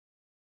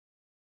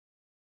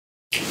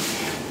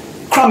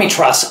Crummey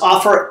Trusts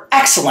offer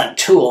excellent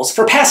tools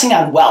for passing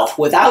on wealth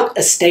without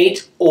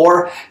estate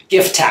or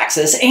gift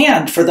taxes,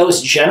 and for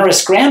those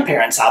generous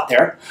grandparents out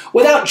there,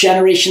 without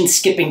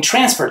generation-skipping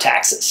transfer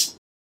taxes.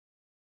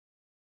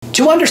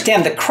 To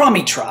understand the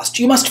Crummey Trust,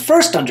 you must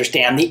first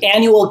understand the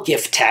annual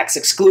gift tax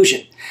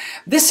exclusion.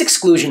 This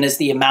exclusion is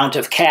the amount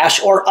of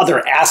cash or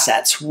other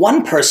assets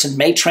one person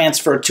may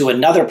transfer to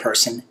another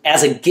person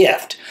as a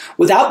gift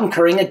without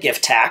incurring a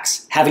gift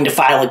tax, having to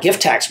file a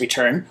gift tax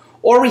return,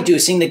 or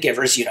reducing the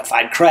giver's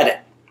unified credit.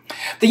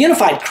 The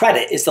unified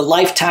credit is the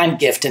lifetime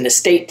gift and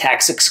estate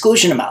tax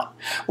exclusion amount,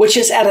 which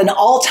is at an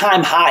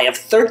all-time high of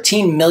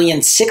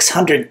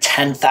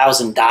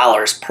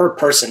 $13,610,000 per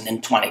person in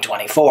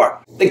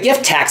 2024. The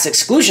gift tax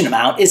exclusion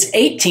amount is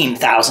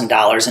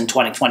 $18,000 in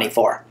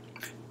 2024.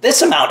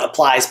 This amount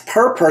applies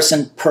per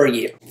person per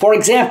year. For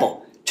example,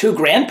 2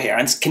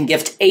 grandparents can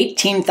gift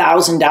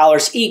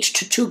 $18,000 each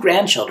to 2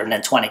 grandchildren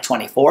in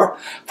 2024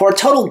 for a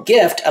total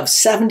gift of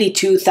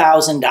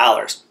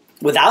 $72,000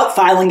 without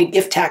filing a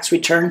gift tax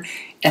return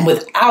and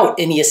without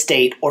any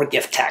estate or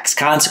gift tax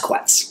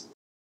consequence.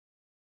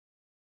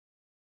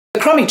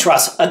 The Crummey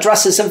Trust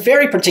addresses a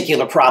very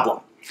particular problem.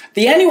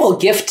 The annual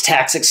gift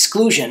tax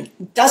exclusion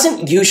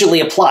doesn't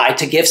usually apply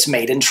to gifts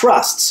made in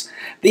trusts.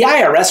 The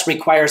IRS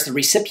requires the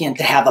recipient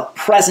to have a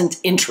present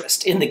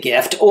interest in the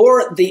gift,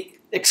 or the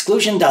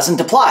exclusion doesn't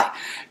apply.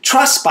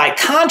 Trusts, by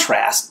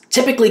contrast,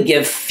 typically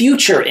give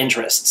future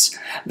interests.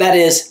 That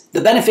is,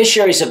 the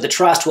beneficiaries of the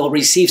trust will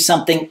receive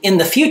something in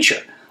the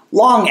future,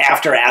 long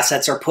after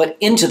assets are put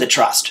into the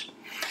trust.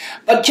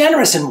 But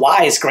generous and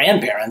wise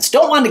grandparents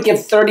don't want to give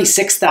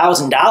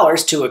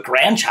 $36,000 to a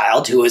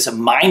grandchild who is a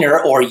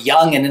minor or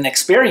young and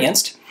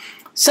inexperienced.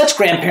 Such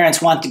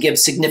grandparents want to give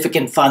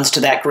significant funds to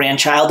that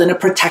grandchild in a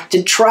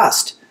protected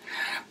trust.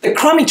 The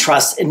Crummey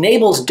Trust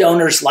enables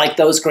donors like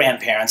those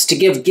grandparents to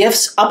give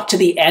gifts up to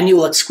the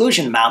annual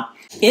exclusion amount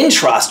in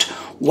trust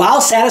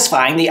while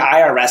satisfying the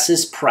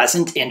IRS's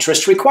present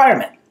interest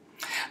requirement.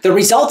 The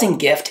resulting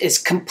gift is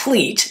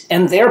complete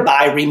and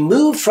thereby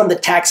removed from the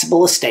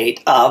taxable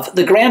estate of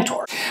the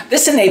grantor.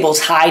 This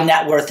enables high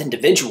net worth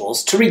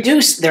individuals to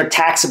reduce their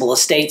taxable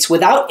estates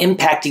without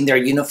impacting their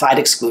unified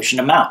exclusion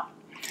amount.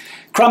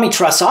 Crummey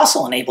Trusts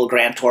also enable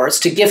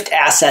grantors to gift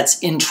assets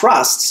in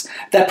trusts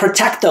that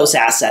protect those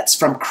assets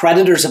from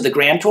creditors of the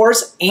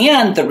grantors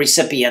and the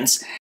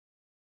recipients.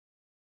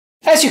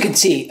 As you can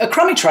see, a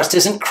Crummey Trust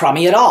isn't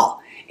crummy at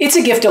all. It's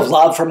a gift of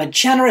love from a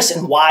generous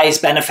and wise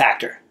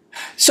benefactor.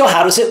 So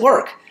how does it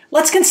work?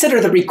 Let's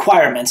consider the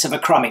requirements of a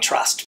Crummey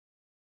Trust.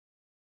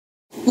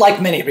 Like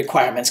many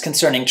requirements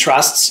concerning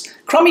trusts,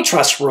 Crummey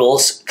Trust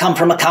rules come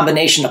from a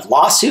combination of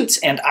lawsuits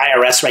and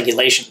IRS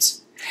regulations.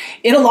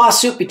 In a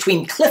lawsuit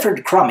between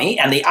Clifford Crummey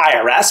and the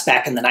IRS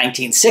back in the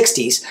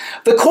 1960s,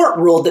 the court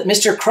ruled that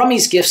Mr.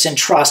 Crummey's gifts in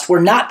trust were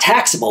not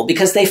taxable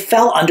because they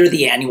fell under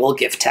the annual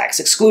gift tax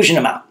exclusion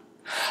amount.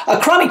 A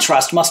Crummey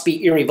Trust must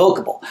be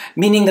irrevocable,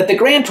 meaning that the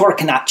grantor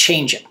cannot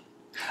change it.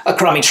 A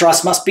Crummey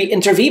Trust must be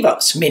inter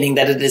vivos, meaning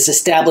that it is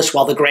established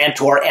while the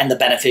grantor and the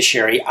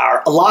beneficiary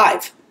are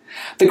alive.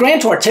 The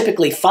grantor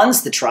typically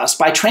funds the trust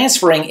by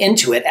transferring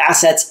into it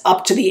assets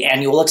up to the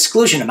annual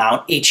exclusion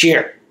amount each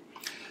year.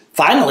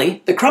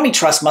 Finally, the Crummey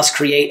Trust must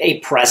create a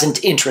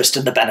present interest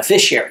in the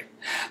beneficiary.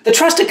 The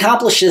trust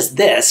accomplishes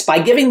this by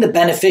giving the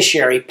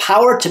beneficiary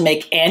power to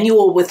make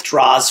annual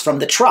withdrawals from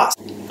the trust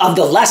of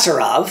the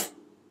lesser of,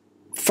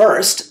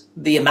 first,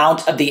 the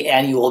amount of the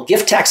annual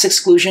gift tax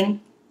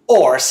exclusion,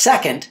 or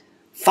second,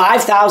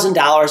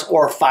 $5,000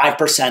 or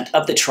 5%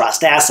 of the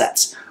trust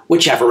assets,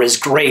 whichever is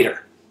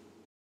greater.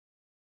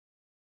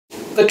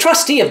 The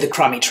trustee of the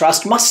Crummey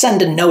Trust must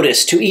send a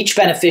notice to each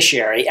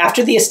beneficiary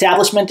after the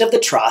establishment of the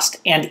trust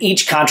and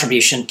each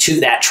contribution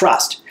to that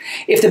trust.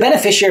 If the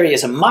beneficiary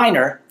is a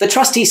minor, the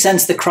trustee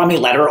sends the Crummey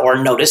letter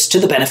or notice to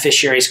the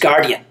beneficiary's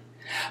guardian.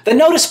 The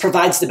notice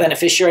provides the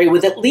beneficiary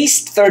with at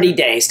least 30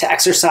 days to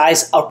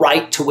exercise a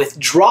right to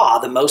withdraw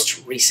the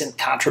most recent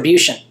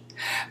contribution.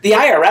 The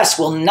IRS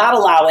will not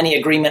allow any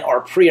agreement or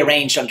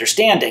prearranged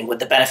understanding with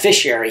the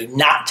beneficiary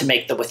not to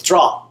make the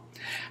withdrawal.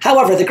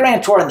 However, the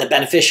grantor and the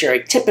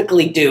beneficiary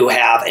typically do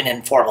have an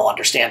informal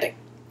understanding.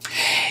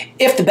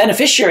 If the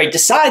beneficiary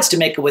decides to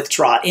make a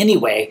withdrawal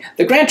anyway,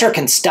 the grantor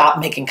can stop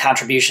making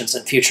contributions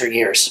in future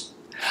years.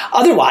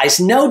 Otherwise,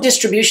 no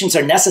distributions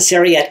are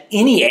necessary at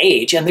any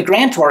age, and the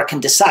grantor can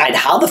decide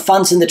how the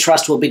funds in the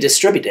trust will be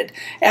distributed,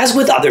 as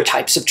with other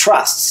types of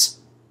trusts.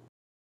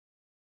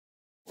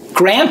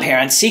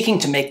 Grandparents seeking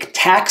to make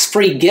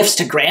tax-free gifts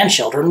to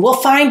grandchildren will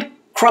find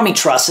Crummey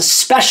Trusts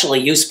especially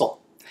useful.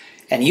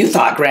 And you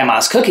thought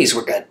Grandma's cookies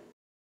were good.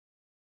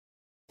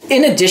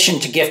 In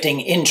addition to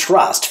gifting in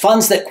trust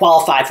funds that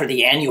qualify for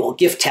the annual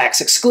gift tax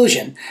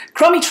exclusion,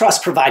 Crummey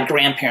Trusts provide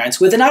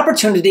grandparents with an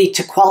opportunity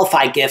to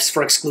qualify gifts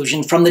for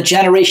exclusion from the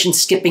generation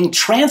skipping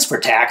transfer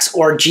tax,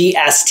 or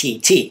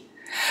GSTT.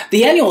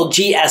 The annual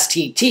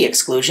GSTT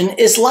exclusion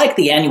is like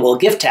the annual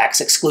gift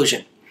tax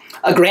exclusion.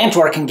 A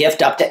grantor can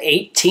gift up to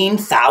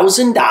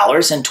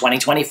 $18,000 in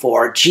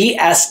 2024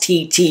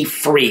 GSTT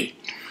free.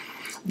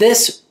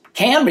 This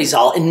can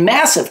result in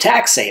massive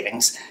tax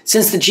savings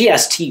since the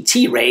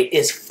GSTT rate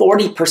is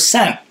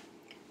 40%.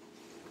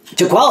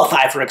 To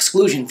qualify for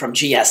exclusion from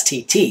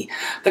GSTT,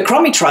 the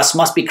Crummey Trust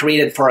must be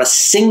created for a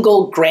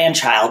single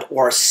grandchild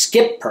or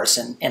skip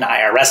person in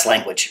IRS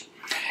language.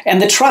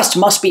 And the trust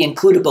must be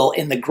includable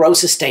in the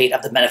gross estate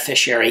of the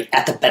beneficiary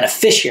at the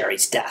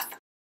beneficiary's death.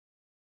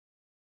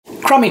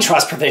 Crummey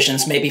Trust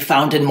provisions may be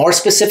found in more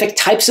specific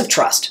types of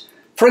trust.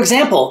 For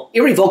example,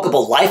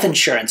 irrevocable life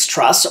insurance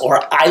trusts,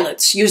 or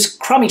ILITs, use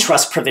Crummey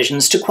Trust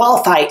provisions to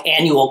qualify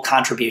annual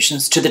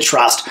contributions to the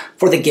trust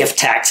for the gift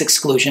tax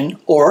exclusion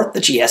or the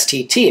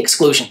GSTT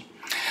exclusion.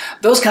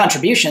 Those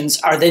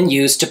contributions are then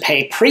used to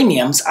pay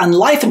premiums on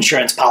life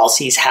insurance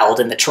policies held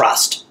in the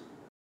trust.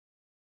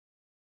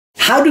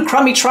 How do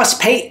Crummey Trusts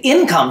pay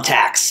income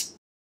tax?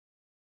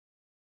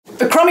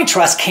 The Crummey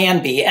Trust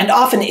can be, and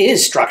often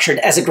is, structured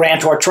as a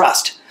grantor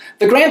trust.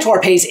 The grantor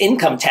pays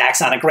income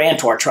tax on a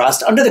grantor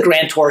trust under the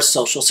grantor's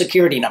Social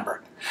Security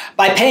number.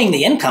 By paying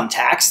the income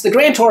tax, the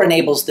grantor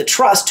enables the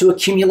trust to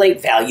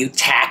accumulate value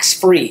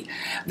tax-free.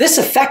 This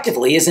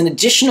effectively is an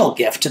additional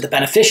gift to the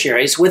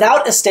beneficiaries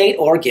without estate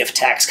or gift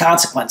tax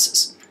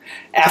consequences.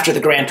 After the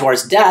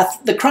grantor's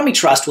death, the Crummey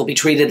Trust will be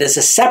treated as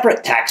a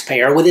separate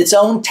taxpayer with its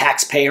own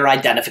taxpayer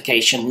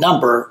identification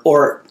number,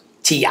 or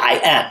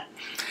TIN.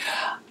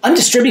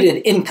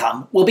 Undistributed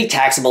income will be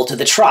taxable to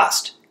the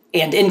trust,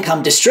 and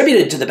income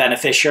distributed to the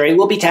beneficiary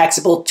will be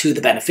taxable to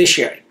the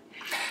beneficiary.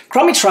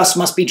 Crummey Trusts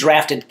must be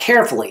drafted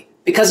carefully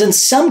because in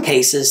some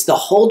cases the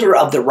holder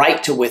of the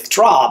right to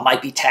withdraw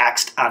might be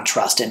taxed on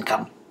trust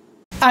income.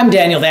 I'm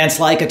Daniel Van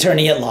Slyke,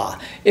 attorney at law.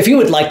 If you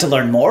would like to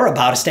learn more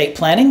about estate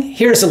planning,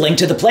 here's a link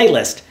to the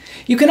playlist.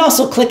 You can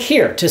also click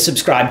here to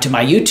subscribe to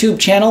my YouTube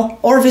channel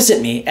or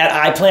visit me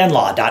at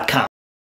iplanlaw.com.